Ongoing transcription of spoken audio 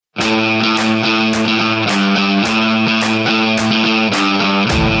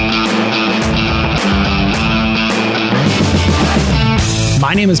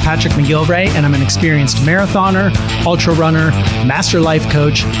name is Patrick McGilvray, and I'm an experienced marathoner, ultra runner, master life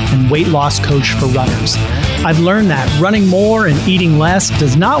coach, and weight loss coach for runners. I've learned that running more and eating less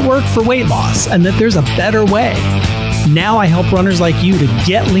does not work for weight loss, and that there's a better way. Now I help runners like you to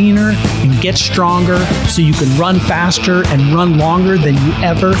get leaner and get stronger so you can run faster and run longer than you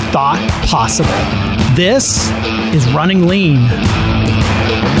ever thought possible. This is Running Lean.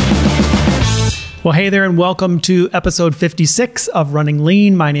 Well, hey there, and welcome to episode 56 of Running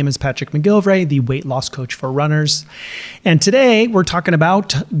Lean. My name is Patrick McGilvray, the weight loss coach for runners. And today we're talking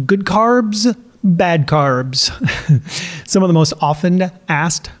about good carbs, bad carbs. Some of the most often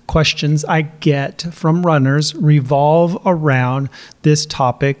asked questions I get from runners revolve around this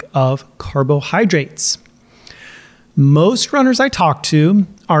topic of carbohydrates. Most runners I talk to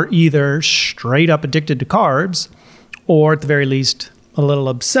are either straight up addicted to carbs or at the very least a little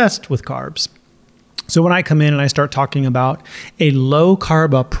obsessed with carbs. So when I come in and I start talking about a low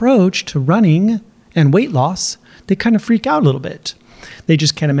carb approach to running and weight loss, they kind of freak out a little bit. They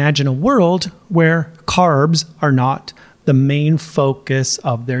just can't imagine a world where carbs are not the main focus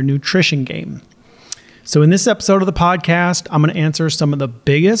of their nutrition game. So in this episode of the podcast, I'm going to answer some of the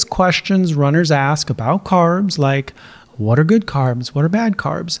biggest questions runners ask about carbs, like what are good carbs? What are bad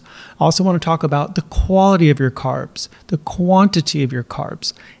carbs? I also want to talk about the quality of your carbs, the quantity of your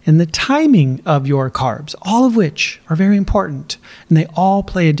carbs, and the timing of your carbs, all of which are very important. And they all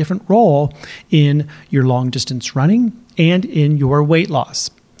play a different role in your long distance running and in your weight loss.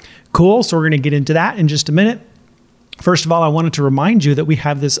 Cool. So we're going to get into that in just a minute. First of all, I wanted to remind you that we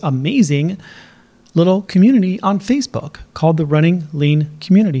have this amazing little community on Facebook called the Running Lean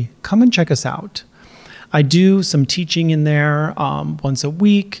Community. Come and check us out. I do some teaching in there once a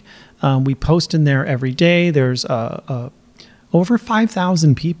week. We post in there every day. There's over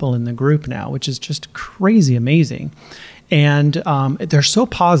 5,000 people in the group now, which is just crazy amazing. And they're so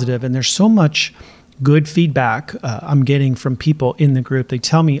positive, and there's so much good feedback I'm getting from people in the group. They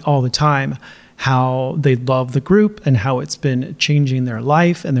tell me all the time how they love the group and how it's been changing their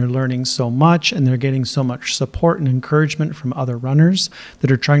life, and they're learning so much, and they're getting so much support and encouragement from other runners that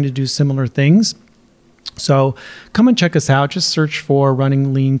are trying to do similar things. So come and check us out. Just search for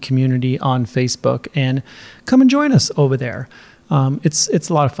Running Lean Community on Facebook and come and join us over there. It's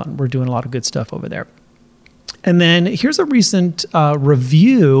a lot of fun. We're doing a lot of good stuff over there. And then here's a recent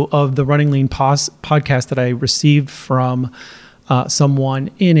review of the Running Lean podcast that I received from someone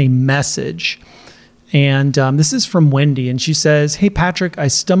in a message. And this is from Wendy. And she says, "Hey, Patrick, I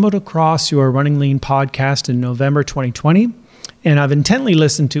stumbled across your Running Lean podcast in November 2020. And I've intently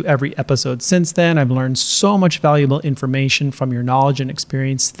listened to every episode since then. I've learned so much valuable information from your knowledge and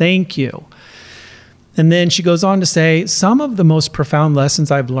experience. Thank you." And then she goes on to say, "Some of the most profound lessons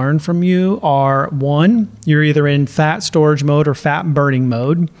I've learned from you are, one, you're either in fat storage mode or fat burning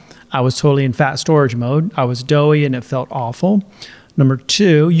mode. I was totally in fat storage mode. I was doughy and it felt awful. Number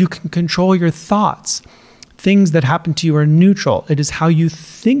two, you can control your thoughts. Things that happen to you are neutral. It is how you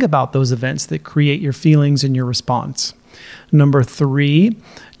think about those events that create your feelings and your response. Number three,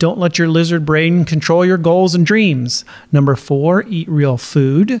 don't let your lizard brain control your goals and dreams. Number four, eat real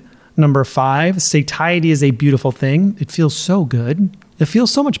food. Number five, satiety is a beautiful thing. It feels so good. It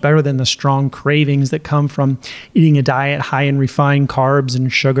feels so much better than the strong cravings that come from eating a diet high in refined carbs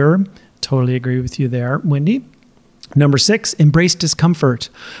and sugar." Totally agree with you there, Wendy. Number six, embrace discomfort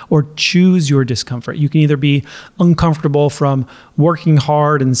or choose your discomfort. You can either be uncomfortable from working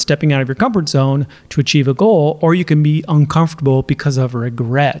hard and stepping out of your comfort zone to achieve a goal, or you can be uncomfortable because of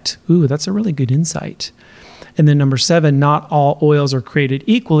regret. Ooh, that's a really good insight. And then number seven, not all oils are created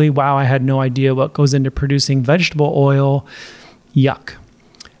equally. Wow, I had no idea what goes into producing vegetable oil. Yuck.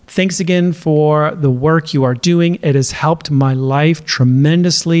 Thanks again for the work you are doing. It has helped my life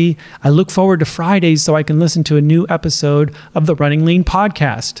tremendously. I look forward to Fridays so I can listen to a new episode of the Running Lean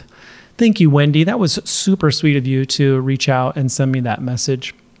podcast. Thank you, Wendy. That was super sweet of you to reach out and send me that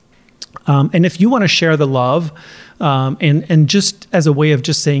message. And if you want to share the love, and just as a way of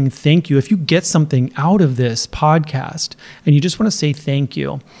just saying thank you, if you get something out of this podcast and you just want to say thank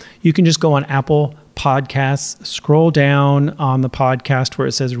you, you can just go on Apple Podcasts, scroll down on the podcast where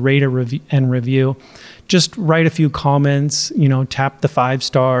it says rate and review. Just write a few comments, tap the 5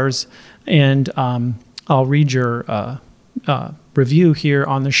 stars, and I'll read your review here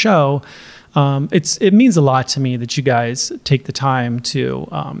on the show. It means a lot to me that you guys take the time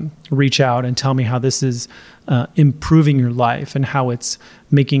to reach out and tell me how this is improving your life and how it's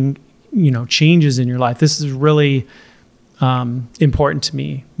making changes in your life. This is really important to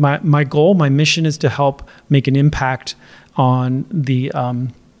me. My goal, my mission is to help make an impact on the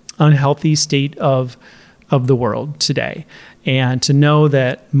unhealthy state of of the world today. And to know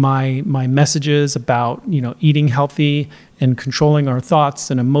that my messages about, eating healthy and controlling our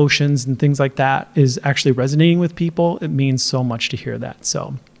thoughts and emotions and things like that is actually resonating with people, it means so much to hear that.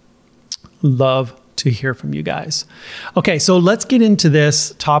 So love to hear from you guys. Okay, so let's get into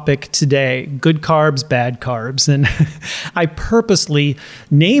this topic today, good carbs, bad carbs. And I purposely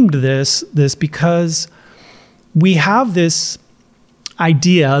named this because we have this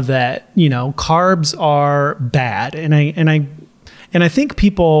idea that, carbs are bad. And I think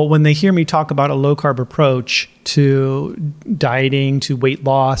people, when they hear me talk about a low carb approach to dieting, to weight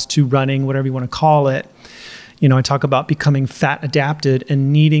loss, to running, whatever you want to call it, I talk about becoming fat adapted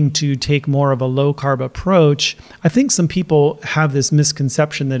and needing to take more of a low carb approach. I think some people have this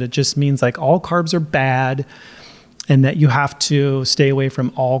misconception that it just means like all carbs are bad and that you have to stay away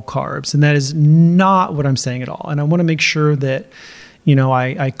from all carbs. And that is not what I'm saying at all. And I want to make sure that,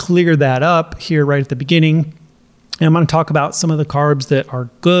 I clear that up here right at the beginning. And I'm going to talk about some of the carbs that are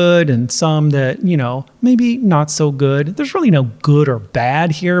good and some that, maybe not so good. There's really no good or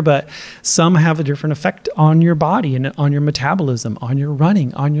bad here, but some have a different effect on your body and on your metabolism, on your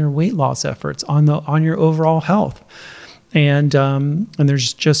running, on your weight loss efforts, on your overall health. And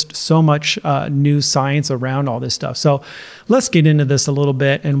there's just so much new science around all this stuff. So let's get into this a little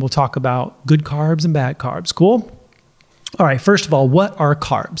bit and we'll talk about good carbs and bad carbs. Cool? All right. First of all, what are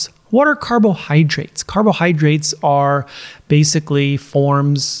carbs? What are carbohydrates? Carbohydrates are basically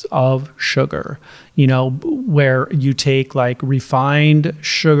forms of sugar, where you take like refined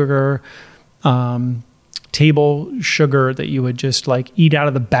sugar, table sugar that you would just like eat out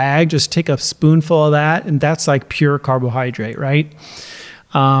of the bag, just take a spoonful of that. And that's like pure carbohydrate, right?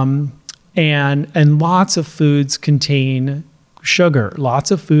 And lots of foods contain sugar.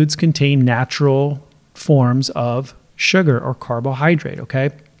 Lots of foods contain natural forms of sugar or carbohydrate, okay?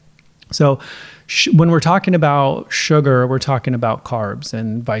 So when we're talking about sugar, we're talking about carbs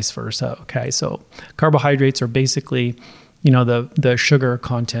and vice versa. Okay. So carbohydrates are basically, the sugar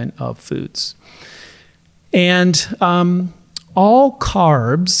content of foods. And all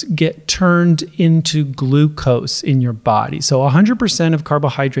carbs get turned into glucose in your body. So 100% of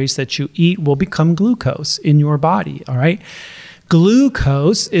carbohydrates that you eat will become glucose in your body. All right.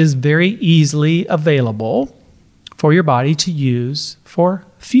 Glucose is very easily available for your body to use for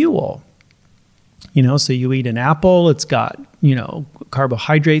fuel. So you eat an apple, it's got,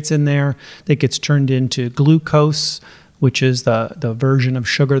 carbohydrates in there that gets turned into glucose, which is the version of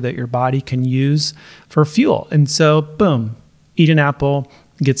sugar that your body can use for fuel. And so, boom, eat an apple,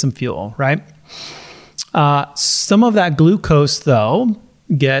 get some fuel, right? Some of that glucose, though,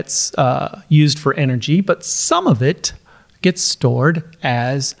 gets used for energy, but some of it gets stored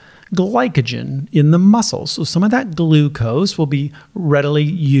as glycogen in the muscles. So some of that glucose will be readily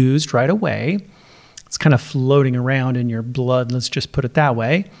used right away. It's kind of floating around in your blood. Let's just put it that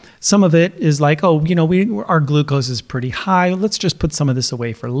way. Some of it is like, our glucose is pretty high. Let's just put some of this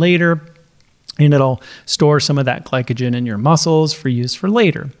away for later. And it'll store some of that glycogen in your muscles for use for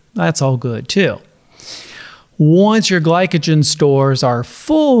later. That's all good too. Once your glycogen stores are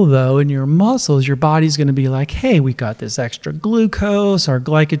full, though, in your muscles, your body's going to be like, hey, we got this extra glucose. Our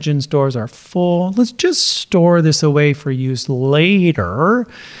glycogen stores are full. Let's just store this away for use later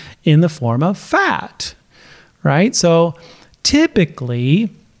in the form of fat, right? So typically,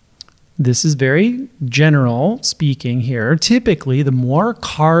 this is very general speaking here. Typically, the more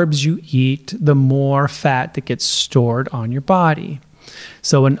carbs you eat, the more fat that gets stored on your body.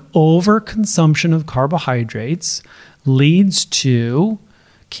 So an overconsumption of carbohydrates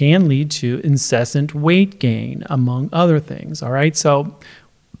can lead to incessant weight gain, among other things. All right. So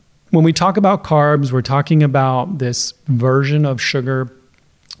when we talk about carbs, we're talking about this version of sugar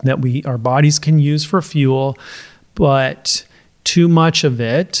that our bodies can use for fuel, but too much of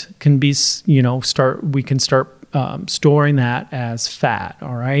it can be, we can start storing that as fat.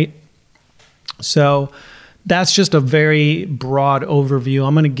 All right. So that's just a very broad overview.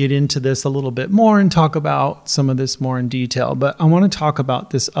 I'm going to get into this a little bit more and talk about some of this more in detail, but I want to talk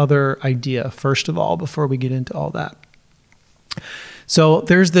about this other idea first of all, before we get into all that. So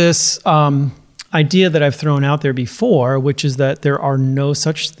there's this idea that I've thrown out there before, which is that there are no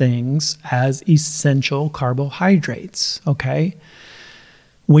such things as essential carbohydrates, okay?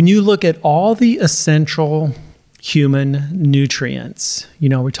 When you look at all the essential human nutrients,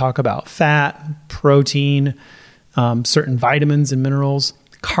 we talk about fat, protein, certain vitamins and minerals.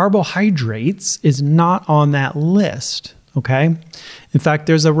 Carbohydrates is not on that list, okay? In fact,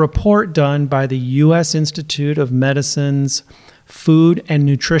 there's a report done by the U.S. Institute of Medicine's Food and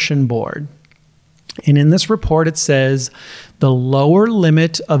Nutrition Board. And in this report, it says the lower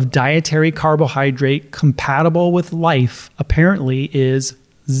limit of dietary carbohydrate compatible with life apparently is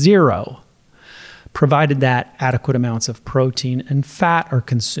 0, provided that adequate amounts of protein and fat are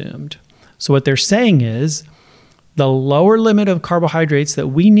consumed. So what they're saying is the lower limit of carbohydrates that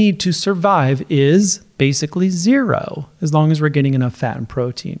we need to survive is basically 0, as long as we're getting enough fat and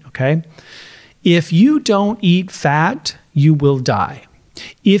protein, okay? If you don't eat fat, you will die.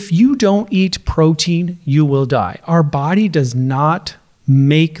 If you don't eat protein, you will die. Our body does not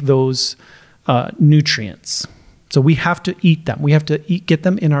make those nutrients. So we have to eat them. We have to get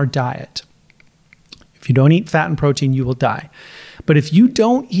them in our diet. If you don't eat fat and protein, you will die. But if you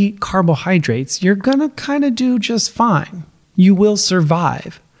don't eat carbohydrates, you're going to kind of do just fine. You will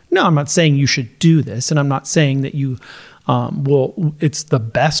survive. No, I'm not saying you should do this, and I'm not saying that you it's the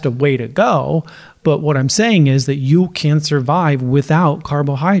best way to go. But what I'm saying is that you can survive without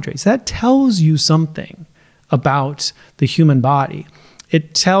carbohydrates. That tells you something about the human body.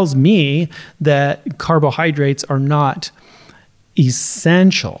 It tells me that carbohydrates are not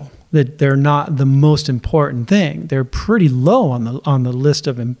essential, that they're not the most important thing. They're pretty low on the list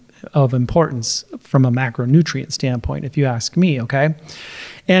of importance from a macronutrient standpoint, if you ask me, okay?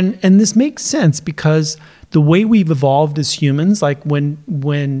 And this makes sense because the way we've evolved as humans, like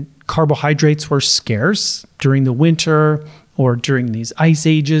when carbohydrates were scarce during the winter or during these ice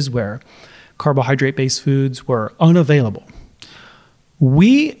ages where carbohydrate-based foods were unavailable,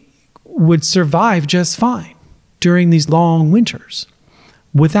 we would survive just fine during these long winters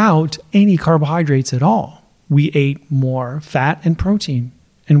without any carbohydrates at all. We ate more fat and protein,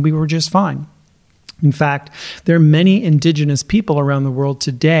 and we were just fine. In fact, there are many indigenous people around the world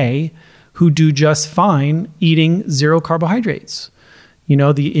today who do just fine eating 0 carbohydrates. You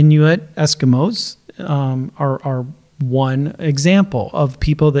know, the Inuit Eskimos are one example of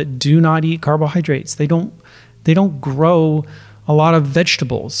people that do not eat carbohydrates. They don't grow a lot of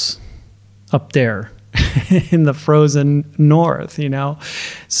vegetables up there in the frozen north, you know.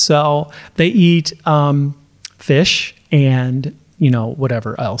 So they eat fish and, you know,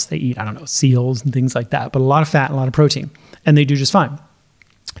 whatever else they eat. I don't know, seals and things like that, but a lot of fat and a lot of protein, and they do just fine.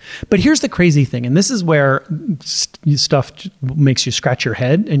 But here's the crazy thing, and this is where stuff makes you scratch your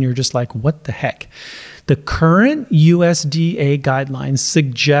head and you're just like, what the heck? The current USDA guidelines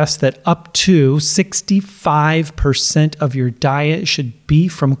suggest that up to 65% of your diet should be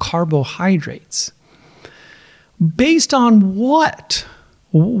from carbohydrates. Based on what?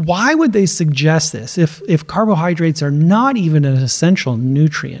 Why would they suggest this if carbohydrates are not even an essential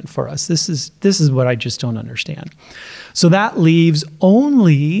nutrient for us? This is what I just don't understand. So that leaves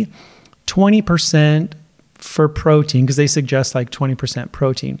only 20% for protein, because they suggest like 20%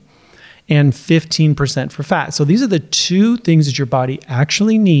 protein, and 15% for fat. So these are the two things that your body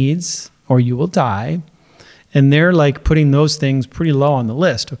actually needs or you will die. And they're like putting those things pretty low on the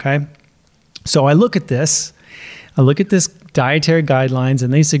list, okay? So I look at this dietary guidelines,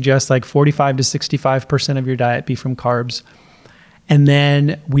 and they suggest like 45 to 65% of your diet be from carbs. And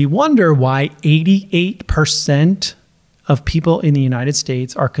then we wonder why 88% of people in the United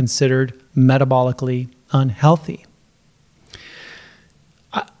States are considered metabolically unhealthy.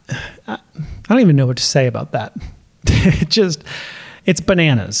 I don't even know what to say about that. It's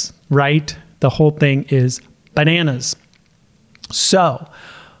bananas, right? The whole thing is bananas. So,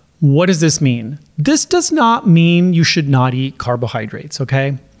 what does this mean? This does not mean you should not eat carbohydrates,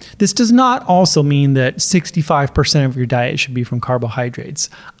 okay? This does not also mean that 65% of your diet should be from carbohydrates.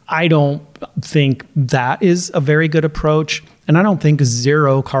 I don't think that is a very good approach, and I don't think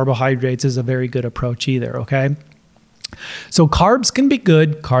 0 carbohydrates is a very good approach either, okay? So carbs can be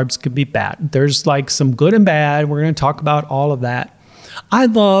good, carbs can be bad. There's like some good and bad. We're going to talk about all of that. I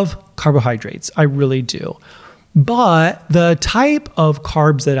love carbohydrates. I really do. But the type of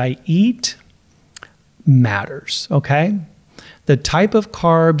carbs that I eat matters, okay? The type of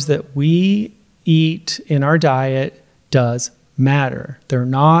carbs that we eat in our diet does matter. They're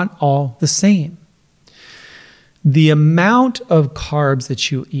not all the same. The amount of carbs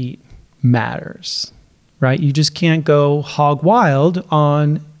that you eat matters, right? You just can't go hog wild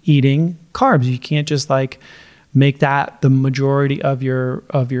on eating carbs. You can't just like make that the majority of your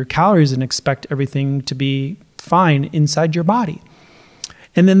calories and expect everything to be fine inside your body.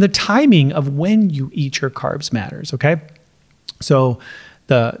 And then the timing of when you eat your carbs matters, okay? So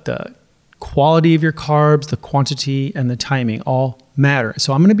the quality of your carbs, the quantity, and the timing all matter.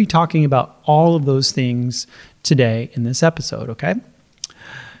 So I'm going to be talking about all of those things today in this episode, okay?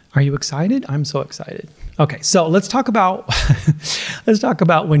 Are you excited? I'm so excited. Okay, so let's talk about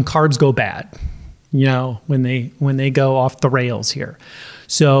when carbs go bad. You know, when they go off the rails here.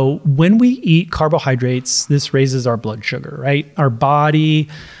 So when we eat carbohydrates, this raises our blood sugar, right? Our body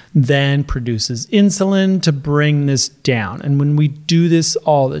then produces insulin to bring this down. And when we do this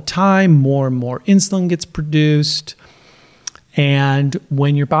all the time, more and more insulin gets produced. And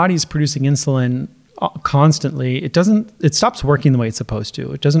when your body is producing insulin constantly, it stops working the way it's supposed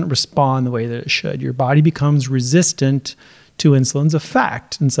to. It doesn't respond the way that it should. Your body becomes resistant to insulin's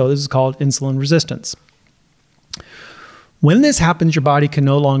effect. And so this is called insulin resistance. When this happens, your body can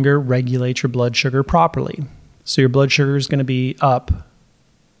no longer regulate your blood sugar properly. So your blood sugar is going to be up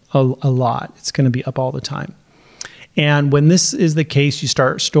a lot. It's going to be up all the time. And when this is the case, you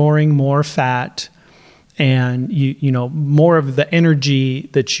start storing more fat, and you know, more of the energy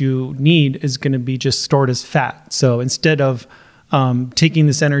that you need is going to be just stored as fat. So instead of taking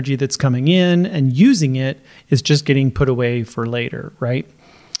this energy that's coming in and using it, it's just getting put away for later, right?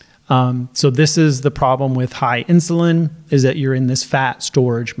 So this is the problem with high insulin, is that you're in this fat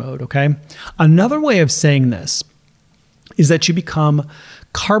storage mode, okay? Another way of saying this is that you become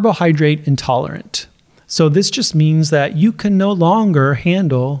carbohydrate intolerant. So this just means that you can no longer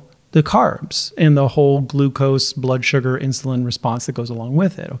handle the carbs and the whole glucose, blood sugar, insulin response that goes along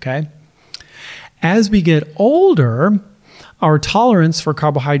with it, okay? As we get older, our tolerance for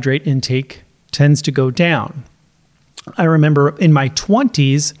carbohydrate intake tends to go down. I remember in my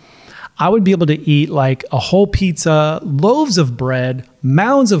 20s, I would be able to eat like a whole pizza, loaves of bread,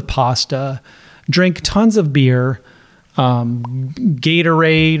 mounds of pasta, drink tons of beer, Gatorade,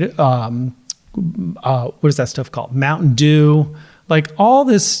 what is that stuff called? Mountain Dew, like all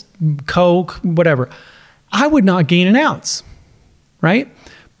this Coke, whatever. I would not gain an ounce, right?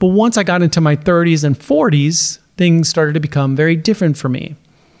 But once I got into my 30s and 40s, things started to become very different for me.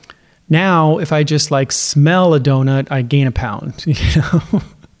 Now, if I just like smell a donut, I gain a pound, you know?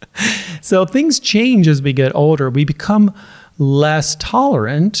 So things change as we get older. We become less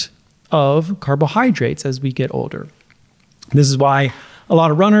tolerant of carbohydrates as we get older. This is why a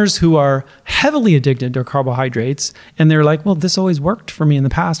lot of runners who are heavily addicted to carbohydrates, and they're like, well, this always worked for me in the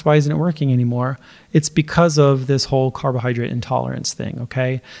past. Why isn't it working anymore? It's because of this whole carbohydrate intolerance thing,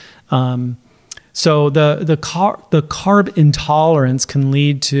 okay? So the carb intolerance can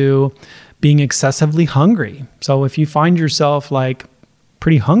lead to being excessively hungry. So if you find yourself like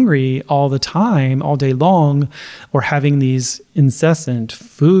pretty hungry all the time, all day long, or having these incessant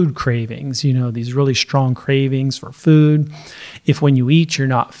food cravings, you know, these really strong cravings for food. If when you eat, you're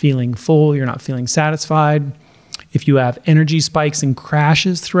not feeling full, you're not feeling satisfied. If you have energy spikes and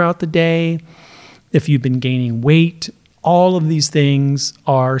crashes throughout the day, if you've been gaining weight, all of these things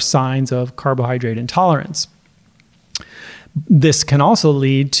are signs of carbohydrate intolerance. This can also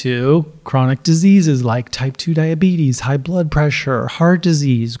lead to chronic diseases like type 2 diabetes, high blood pressure, heart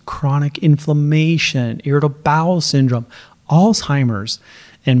disease, chronic inflammation, irritable bowel syndrome, Alzheimer's,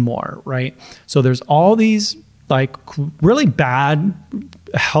 and more, right? So there's all these like really bad,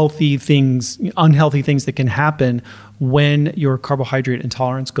 unhealthy things that can happen when your carbohydrate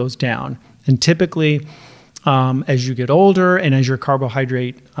intolerance goes down. And typically, as you get older and as your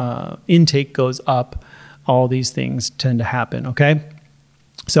carbohydrate intake goes up, all these things tend to happen, okay?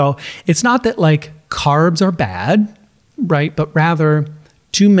 So it's not that like carbs are bad, right? But rather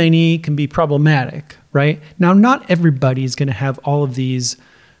too many can be problematic, right? Now, not everybody is going to have all of these,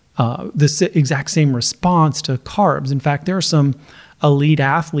 this exact same response to carbs. In fact, there are some elite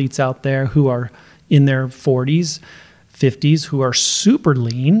athletes out there who are in their 40s, 50s, who are super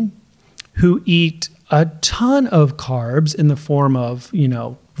lean, who eat a ton of carbs in the form of, you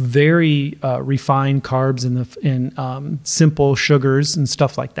know, very refined carbs in simple sugars and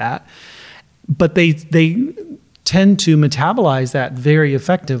stuff like that. But they tend to metabolize that very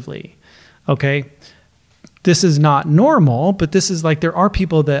effectively, okay? This is not normal, but this is like there are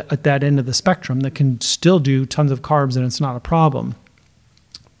people that at that end of the spectrum that can still do tons of carbs and it's not a problem.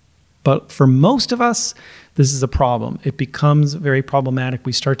 But for most of us, this is a problem. It becomes very problematic.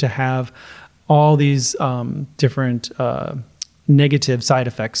 We start to have all these different negative side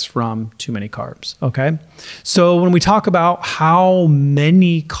effects from too many carbs, okay? So when we talk about how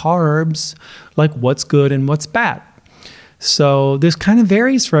many carbs, like what's good and what's bad. So this kind of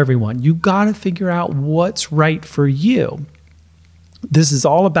varies for everyone. You got to figure out what's right for you. This is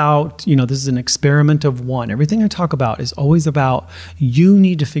all about, you know, this is an experiment of one. Everything I talk about is always about you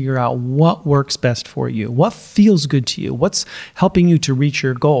need to figure out what works best for you, what feels good to you, what's helping you to reach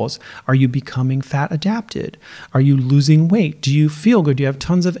your goals. Are you becoming fat adapted? Are you losing weight? Do you feel good? Do you have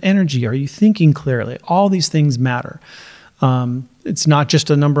tons of energy? Are you thinking clearly? All these things matter. It's not just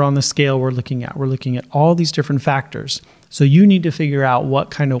a number on the scale we're looking at. We're looking at all these different factors. So you need to figure out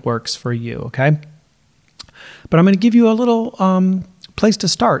what kind of works for you, okay? But I'm going to give you a little place to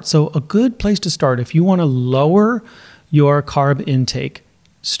start. So a good place to start, if you want to lower your carb intake,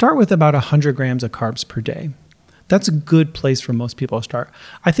 start with about 100 grams of carbs per day. That's a good place for most people to start.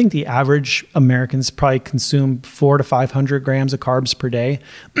 I think the average Americans probably consume 400 to 500 grams of carbs per day.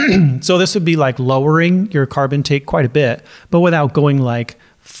 So this would be like lowering your carb intake quite a bit, but without going like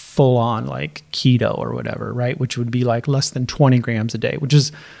full on like keto or whatever, right? Which would be like less than 20 grams a day, which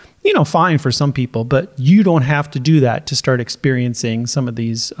is, fine for some people, but you don't have to do that to start experiencing some of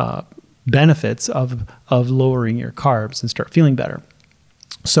these benefits of lowering your carbs and start feeling better.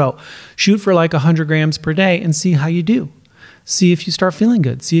 So shoot for like 100 grams per day and see how you do. See if you start feeling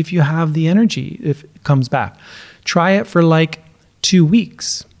good. See if you have the energy, if it comes back. Try it for like 2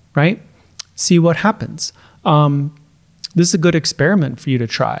 weeks, right? See what happens. This is a good experiment for you to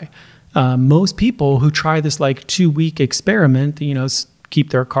try. Most people who try this like 2-week experiment,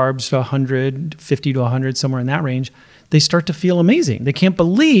 keep their carbs to 100, 50 to 100, somewhere in that range, they start to feel amazing. They can't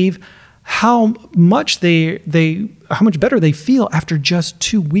believe how much how much better they feel after just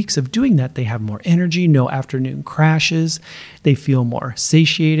 2 weeks of doing that. They have more energy, no afternoon crashes. They feel more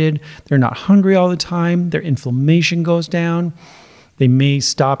satiated. They're not hungry all the time. Their inflammation goes down. They may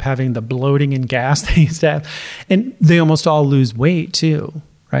stop having the bloating and gas they used to have. And they almost all lose weight too,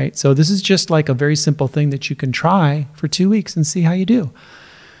 right? So this is just like a very simple thing that you can try for 2 weeks and see how you do.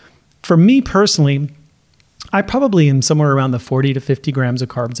 For me personally, I probably am somewhere around the 40 to 50 grams of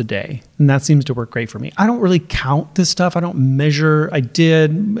carbs a day. And that seems to work great for me. I don't really count this stuff. I don't measure. I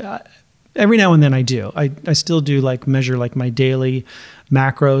did. Every now and then I do. I still do like measure like my daily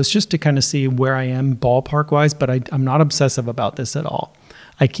macros just to kind of see where I am ballpark wise, but I'm not obsessive about this at all.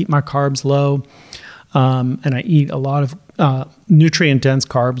 I keep my carbs low and I eat a lot of nutrient dense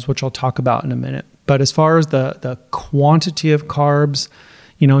carbs, which I'll talk about in a minute. But as far as the quantity of carbs,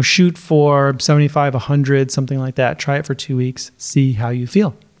 shoot for 75, 100, something like that. Try it for 2 weeks. See how you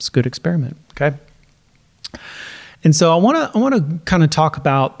feel. It's a good experiment. Okay. And so I want to kind of talk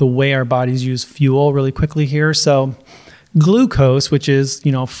about the way our bodies use fuel really quickly here. So glucose, which is,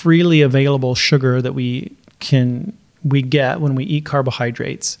 freely available sugar that we get when we eat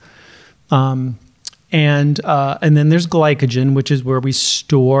carbohydrates. And then there's glycogen, which is where we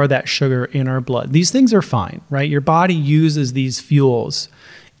store that sugar in our blood. These things are fine, right? Your body uses these fuels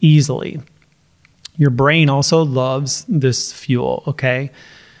easily. Your brain also loves this fuel, okay?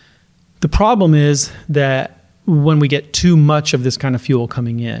 The problem is that when we get too much of this kind of fuel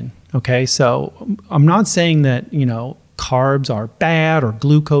coming in, okay? So I'm not saying that, carbs are bad or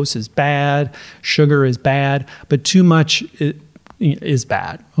glucose is bad, sugar is bad, but too much is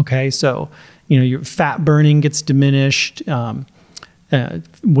bad, okay? So, your fat burning gets diminished. When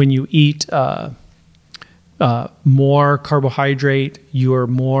you eat more carbohydrate, you're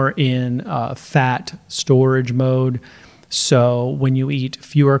more in fat storage mode. So when you eat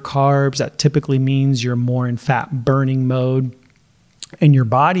fewer carbs, that typically means you're more in fat burning mode. And your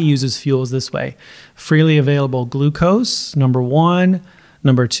body uses fuels this way. Freely available glucose, number 1.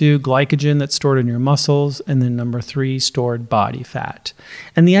 Number 2, glycogen that's stored in your muscles. And then number 3, stored body fat.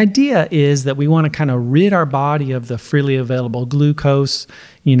 And the idea is that we want to kind of rid our body of the freely available glucose,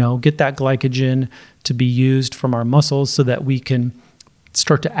 get that glycogen to be used from our muscles so that we can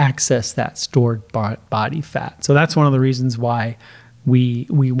start to access that stored body fat. So that's one of the reasons why we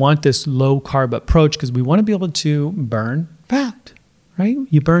want this low carb approach, because we want to be able to burn fat. Right?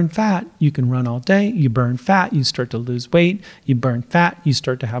 You burn fat, you can run all day. You burn fat, you start to lose weight. You burn fat, you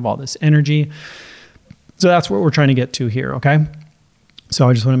start to have all this energy. So that's what we're trying to get to here, okay? So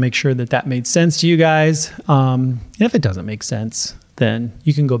I just want to make sure that made sense to you guys. And if it doesn't make sense, then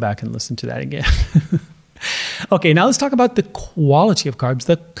you can go back and listen to that again. Okay, now let's talk about the quality of carbs.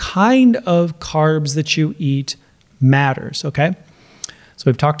 The kind of carbs that you eat matters, okay? So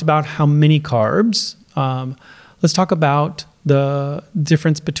we've talked about how many carbs. Let's talk about the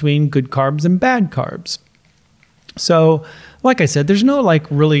difference between good carbs and bad carbs. So, like I said, there's no like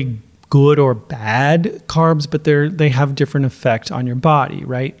really good or bad carbs, but they have different effect on your body,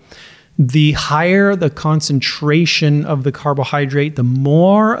 right? The higher the concentration of the carbohydrate, the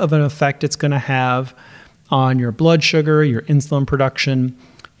more of an effect it's going to have on your blood sugar, your insulin production,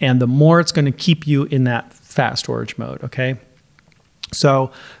 and the more it's going to keep you in that fat storage mode, okay?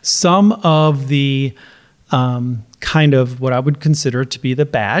 So some of the kind of what I would consider to be the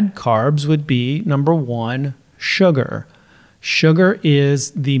bad carbs would be, number 1, sugar. Sugar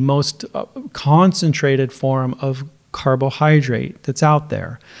is the most concentrated form of carbohydrate that's out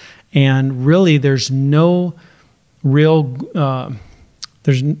there. And really there's no real,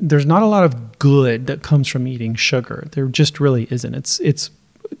 there's not a lot of good that comes from eating sugar. There just really isn't. It's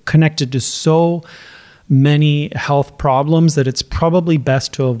connected to so many health problems that it's probably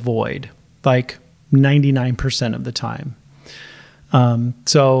best to avoid, like 99% of the time.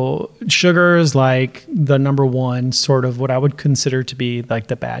 So sugar is like the number one sort of what I would consider to be like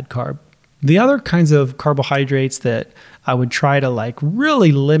the bad carb. The other kinds of carbohydrates that I would try to like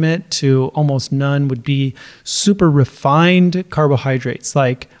really limit to almost none would be super refined carbohydrates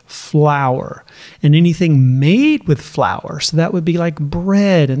like flour and anything made with flour. So that would be like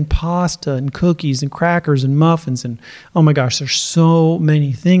bread and pasta and cookies and crackers and muffins. And oh my gosh, there's so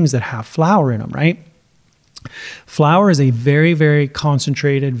many things that have flour in them, right? Flour is a very, very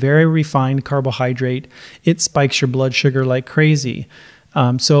concentrated, very refined carbohydrate. It spikes your blood sugar like crazy.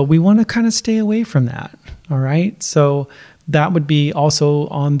 So we want to kind of stay away from that. All right. So that would be also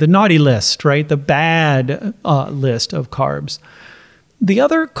on the naughty list, right? The bad list of carbs. The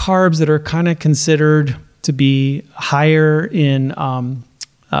other carbs that are kind of considered to be higher in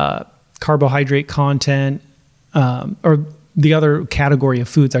carbohydrate content, or the other category of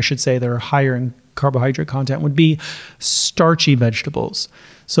foods, I should say, that are higher in carbohydrate content would be starchy vegetables.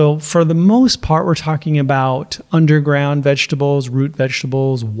 So for the most part, we're talking about underground vegetables, root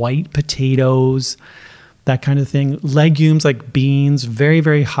vegetables, white potatoes, that kind of thing. Legumes like beans, very,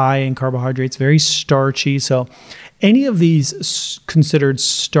 very high in carbohydrates, very starchy. So any of these considered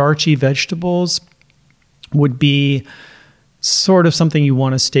starchy vegetables would be sort of something you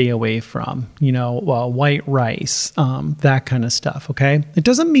want to stay away from, white rice, that kind of stuff, okay? It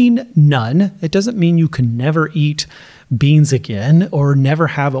doesn't mean none. It doesn't mean you can never eat beans again or never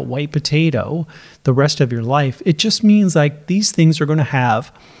have a white potato the rest of your life. It just means like these things are going to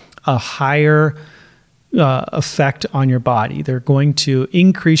have a higher effect on your body. They're going to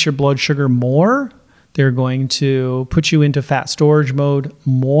increase your blood sugar more. They're going to put you into fat storage mode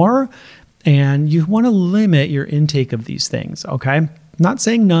more. And you want to limit your intake of these things, okay? Not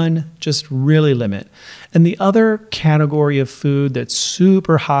saying none, just really limit. And the other category of food that's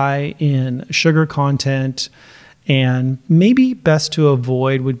super high in sugar content and maybe best to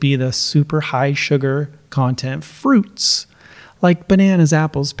avoid would be the super high sugar content fruits, like bananas,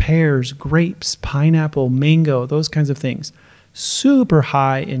 apples, pears, grapes, pineapple, mango, those kinds of things. Super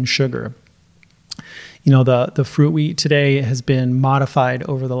high in sugar. The fruit we eat today has been modified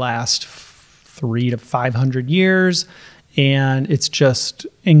over the last 300 to 500 years, and it's just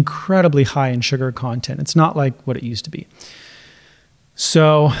incredibly high in sugar content. It's not like what it used to be.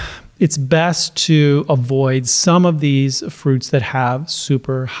 So it's best to avoid some of these fruits that have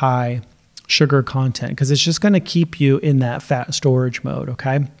super high sugar content because it's just going to keep you in that fat storage mode,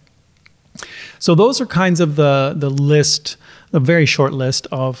 okay? So those are kinds of the list, a very short list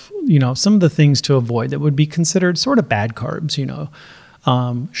of, some of the things to avoid that would be considered sort of bad carbs,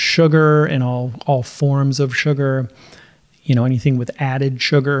 sugar and all forms of sugar, anything with added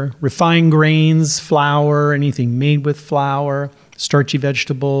sugar, refined grains, flour, anything made with flour, starchy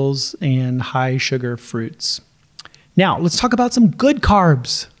vegetables, and high sugar fruits. Now, let's talk about some good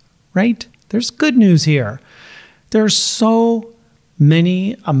carbs, right? There's good news here. There's so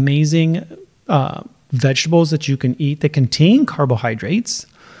many amazing vegetables that you can eat that contain carbohydrates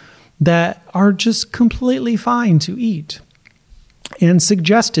that are just completely fine to eat and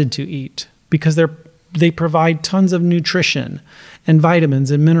suggested to eat because they provide tons of nutrition and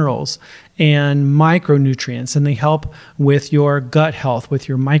vitamins and minerals and micronutrients, and they help with your gut health, with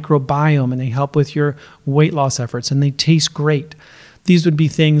your microbiome, and they help with your weight loss efforts, and they taste great. These would be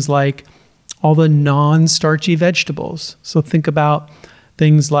things like all the non-starchy vegetables. So think about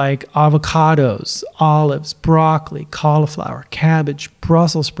things like avocados, olives, broccoli, cauliflower, cabbage,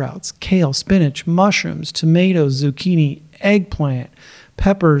 Brussels sprouts, kale, spinach, mushrooms, tomatoes, zucchini, eggplant,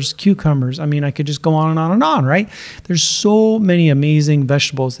 peppers, cucumbers. I mean, I could just go on and on and on, right? There's so many amazing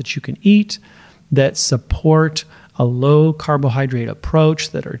vegetables that you can eat that support a low carbohydrate approach,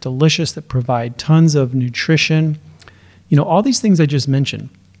 that are delicious, that provide tons of nutrition. All these things I just mentioned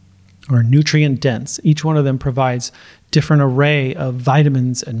are nutrient dense. Each one of them provides different array of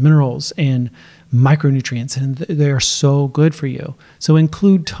vitamins and minerals and micronutrients, and they are so good for you. So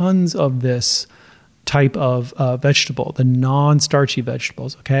include tons of this type of vegetable, the non-starchy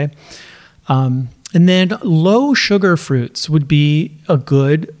vegetables, okay? And then low sugar fruits would be a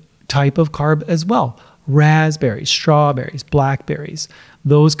good type of carb as well. Raspberries, strawberries, blackberries,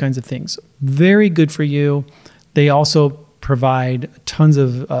 those kinds of things. Very good for you. They also provide tons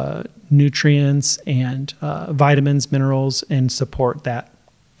of nutrients and vitamins, minerals, and support that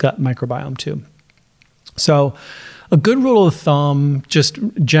gut microbiome too. So A good rule of thumb, just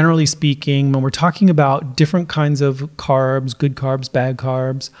generally speaking, when we're talking about different kinds of carbs, good carbs, bad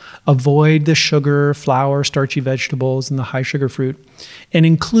carbs, avoid the sugar, flour, starchy vegetables, and the high sugar fruit, and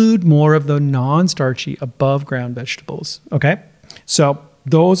include more of the non-starchy above ground vegetables. Okay? So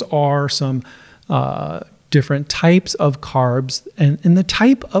those are some different types of carbs, and the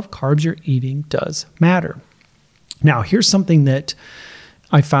type of carbs you're eating does matter. Now, here's something that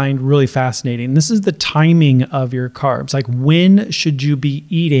I find really fascinating. This is the timing of your carbs. Like, when should you be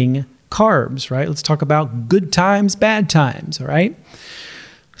eating carbs, right? Let's talk about good times, bad times, all right?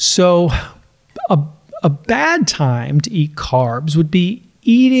 So a bad time to eat carbs would be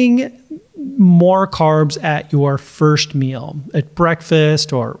eating more carbs at your first meal, at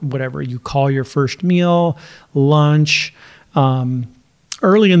breakfast or whatever you call your first meal, lunch,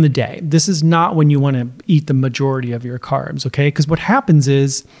 early in the day. This is not when you want to eat the majority of your carbs, okay? Because what happens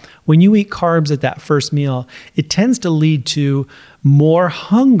is when you eat carbs at that first meal, it tends to lead to more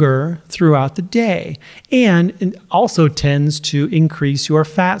hunger throughout the day, and it also tends to increase your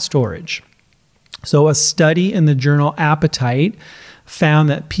fat storage. So a study in the journal Appetite found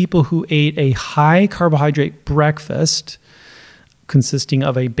that people who ate a high carbohydrate breakfast consisting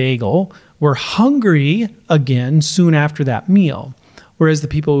of a bagel were hungry again soon after that meal. Whereas the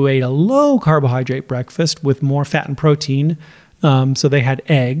people who ate a low carbohydrate breakfast with more fat and protein, so they had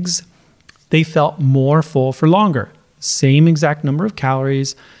eggs, they felt more full for longer. Same exact number of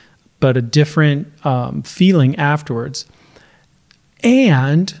calories, but a different feeling afterwards.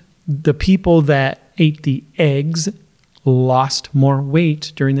 And the people that ate the eggs lost more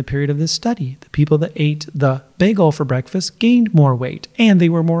weight during the period of this study. The people that ate the bagel for breakfast gained more weight, and they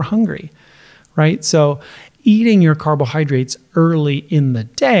were more hungry, right? So eating your carbohydrates early in the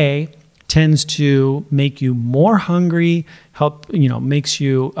day tends to make you more hungry, makes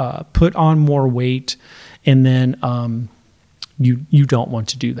you put on more weight, and then you don't want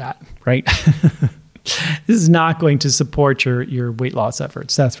to do that, right? This is not going to support your weight loss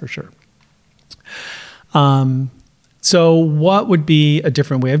efforts, that's for sure. So what would be a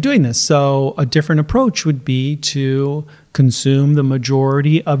different way of doing this? So a different approach would be to consume the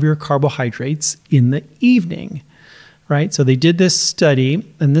majority of your carbohydrates in the evening, right? So they did this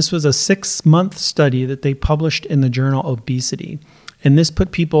study, and this was a 6-month study that they published in the journal Obesity. And this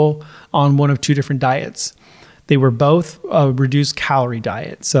put people on one of two different diets. They were both a reduced calorie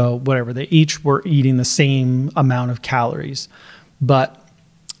diet. So whatever, they each were eating the same amount of calories. But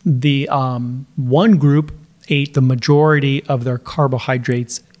the one group ate the majority of their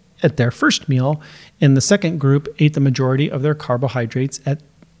carbohydrates at their first meal, and the second group ate the majority of their carbohydrates at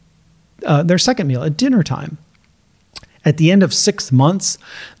their second meal, at dinner time. At the end of 6 months,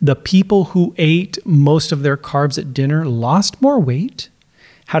 the people who ate most of their carbs at dinner lost more weight,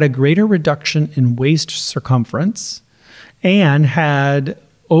 had a greater reduction in waist circumference, and had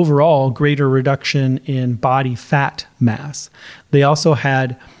overall greater reduction in body fat mass. They also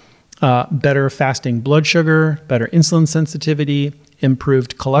had better fasting blood sugar, better insulin sensitivity,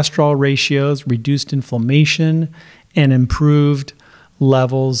 improved cholesterol ratios, reduced inflammation, and improved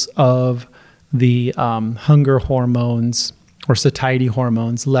levels of the hunger hormones or satiety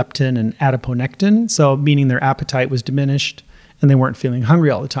hormones, leptin and adiponectin. So meaning their appetite was diminished and they weren't feeling hungry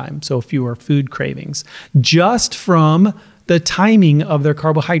all the time. So fewer food cravings, just from the timing of their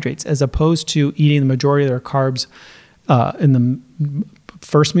carbohydrates, as opposed to eating the majority of their carbs in the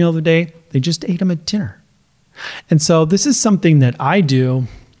first meal of the day. They just ate them at dinner. And so this is something that I do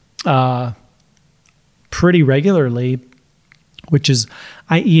pretty regularly, which is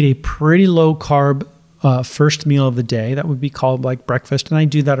I eat a pretty low carb first meal of the day. That would be called like breakfast. And I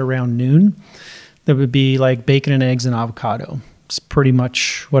do that around noon. That would be like bacon and eggs and avocado. It's pretty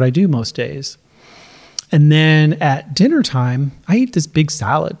much what I do most days. And then at dinner time, I eat this big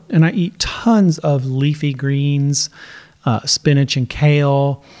salad, and I eat tons of leafy greens, spinach and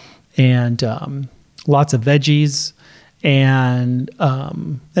kale, and lots of veggies. And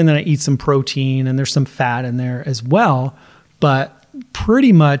then I eat some protein, and there's some fat in there as well. But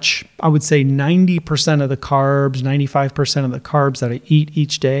pretty much, I would say 90% of the carbs, 95% of the carbs that I eat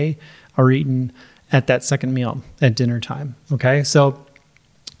each day are eaten at that second meal at dinner time. Okay. So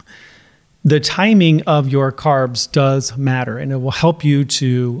the timing of your carbs does matter, and it will help you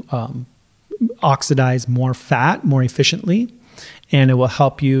to oxidize more fat more efficiently. And it will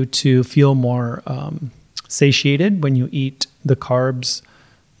help you to feel more satiated when you eat the carbs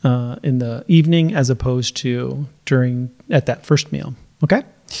in the evening, as opposed to at that first meal. Okay.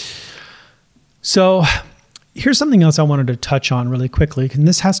 So here's something else I wanted to touch on really quickly. And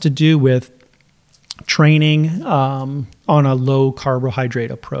this has to do with training on a low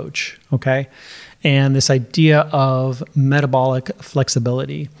carbohydrate approach. Okay. and this idea of metabolic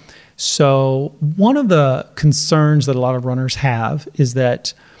flexibility. So one of the concerns that a lot of runners have is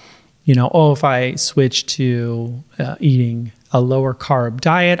that, if I switch to eating a lower carb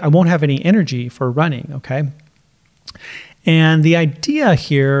diet, I won't have any energy for running, okay? And the idea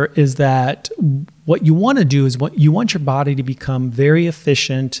here is that what you want to do is you want your body to become very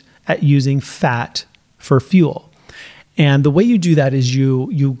efficient at using fat for fuel. And the way you do that is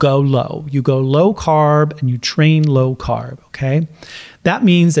you go low. You go low carb and you train low carb, okay? That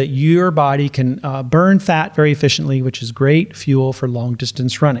means that your body can burn fat very efficiently, which is great fuel for long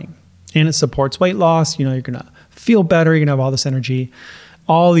distance running. And it supports weight loss. You're going to feel better. You're going to have all this energy,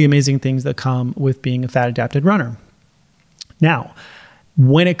 all the amazing things that come with being a fat adapted runner. Now,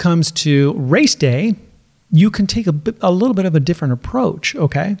 when it comes to race day, you can take a little bit of a different approach,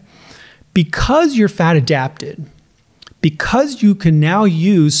 okay? Because you're fat adapted, because you can now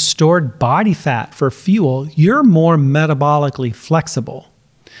use stored body fat for fuel, you're more metabolically flexible.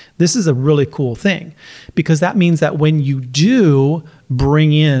 This is a really cool thing because that means that when you do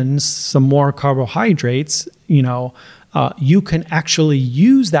bring in some more carbohydrates, you can actually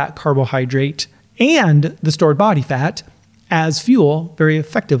use that carbohydrate and the stored body fat as fuel very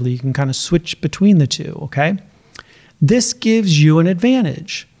effectively. You can kind of switch between the two, okay? This gives you an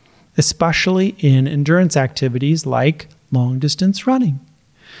advantage, especially in endurance activities like long distance running,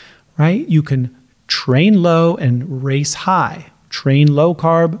 right? You can train low and race high. Train low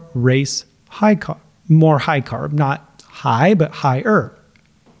carb, race high carb, more high carb, not high, but higher.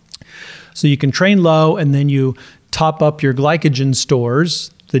 So you can train low and then you top up your glycogen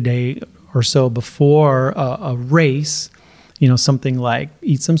stores the day or so before a race, something like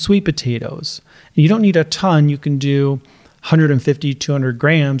eat some sweet potatoes. You don't need a ton. You can do 150, 200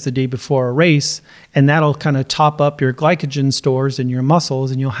 grams the day before a race, and that'll kind of top up your glycogen stores in your muscles,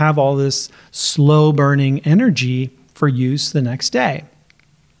 and you'll have all this slow burning energy for use the next day.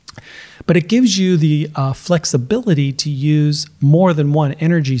 But it gives you the flexibility to use more than one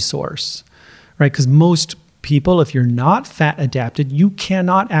energy source, right? Because most people, if you're not fat adapted, you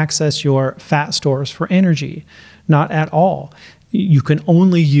cannot access your fat stores for energy, not at all. You can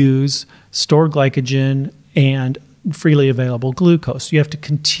only use stored glycogen and freely available glucose. You have to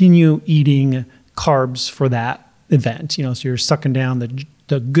continue eating carbs for that event, so you're sucking down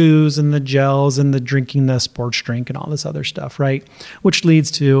the goos and the gels and the drinking the sports drink and all this other stuff, right? Which leads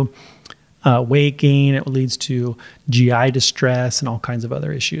to weight gain. It leads to GI distress and all kinds of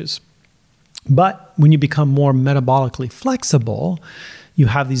other issues. But when you become more metabolically flexible, you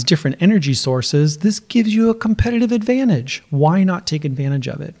have these different energy sources. This gives you a competitive advantage. Why not take advantage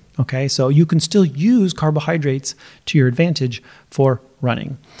of it? Okay, so you can still use carbohydrates to your advantage for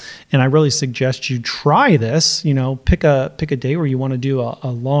running. And I really suggest you try this. Pick a day where you want to do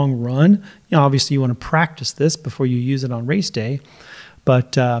a long run. Obviously you want to practice this before you use it on race day,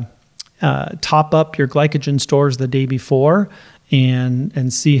 but top up your glycogen stores the day before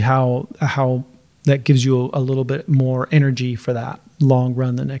and see how that gives you a little bit more energy for that long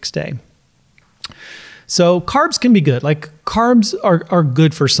run the next day. So carbs can be good. Like carbs are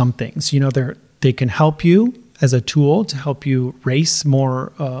good for some things. They can help you as a tool to help you race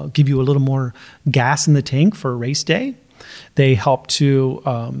more, give you a little more gas in the tank for race day. They help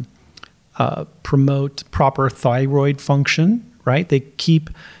to promote proper thyroid function, right?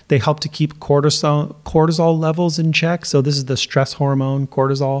 They help to keep cortisol levels in check. So this is the stress hormone,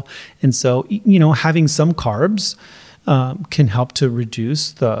 cortisol. And so, having some carbs can help to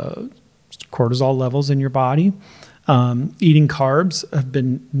reduce the cortisol levels in your body. Eating carbs have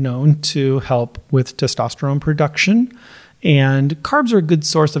been known to help with testosterone production. And carbs are a good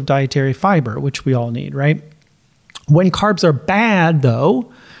source of dietary fiber, which we all need, right? When carbs are bad,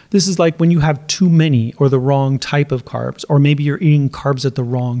 though, this is like when you have too many or the wrong type of carbs, or maybe you're eating carbs at the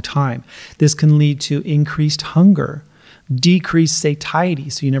wrong time. This can lead to increased hunger, decreased satiety,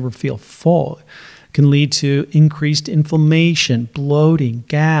 so you never feel full. It can lead to increased inflammation, bloating,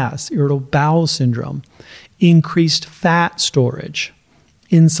 gas, irritable bowel syndrome, increased fat storage,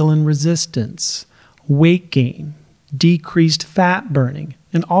 insulin resistance, weight gain, decreased fat burning,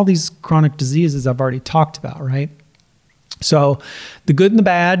 and all these chronic diseases I've already talked about, right? So the good and the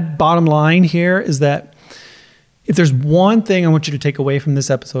bad, bottom line here is that if there's one thing I want you to take away from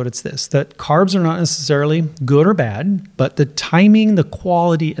this episode, it's this, that carbs are not necessarily good or bad, but the timing, the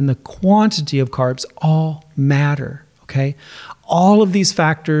quality, and the quantity of carbs all matter, okay? All of these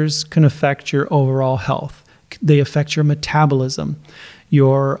factors can affect your overall health. They affect your metabolism,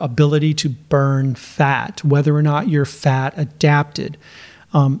 your ability to burn fat, whether or not you're fat adapted.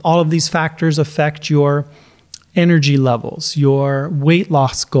 All of these factors affect your energy levels, your weight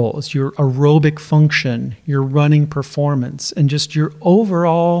loss goals, your aerobic function, your running performance, and just your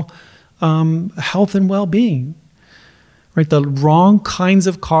overall health and well-being. Right? The wrong kinds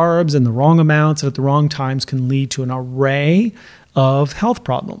of carbs and the wrong amounts at the wrong times can lead to an array of health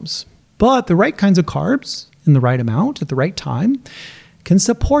problems. But the right kinds of carbs in the right amount at the right time can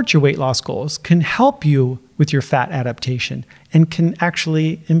support your weight loss goals, can help you with your fat adaptation, and can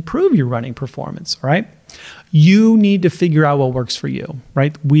actually improve your running performance, all right? You need to figure out what works for you,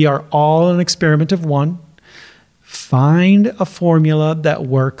 right? We are all an experiment of one. Find a formula that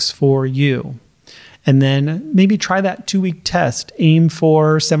works for you. And then maybe try that 2-week test. Aim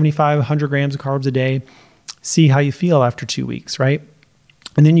for 75, 100 grams of carbs a day. See how you feel after 2 weeks, right?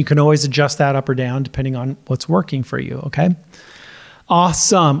 And then you can always adjust that up or down depending on what's working for you, okay?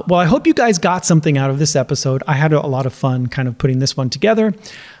 Awesome. Well, I hope you guys got something out of this episode. I had a lot of fun kind of putting this one together.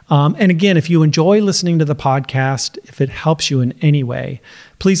 And again, if you enjoy listening to the podcast, if it helps you in any way,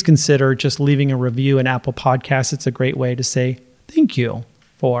 please consider just leaving a review in Apple Podcasts. It's a great way to say thank you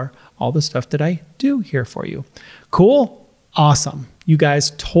for all the stuff that I do here for you. Cool? Awesome. You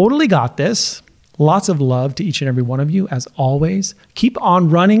guys totally got this. Lots of love to each and every one of you, as always. Keep on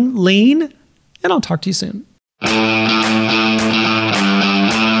running lean, and I'll talk to you soon.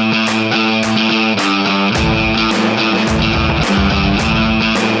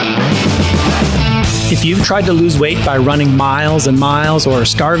 If you've tried to lose weight by running miles and miles or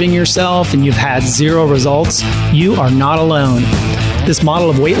starving yourself and you've had zero results, you are not alone. This model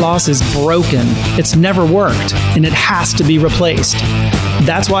of weight loss is broken. It's never worked, and it has to be replaced.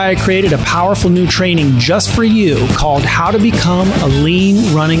 That's why I created a powerful new training just for you called How to Become a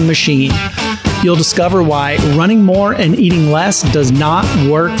Lean Running Machine. You'll discover why running more and eating less does not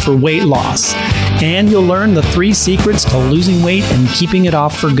work for weight loss. And you'll learn the 3 secrets to losing weight and keeping it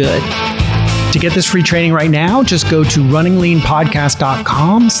off for good. To get this free training right now, just go to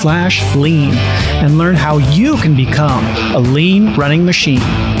runningleanpodcast.com/lean and learn how you can become a lean running machine.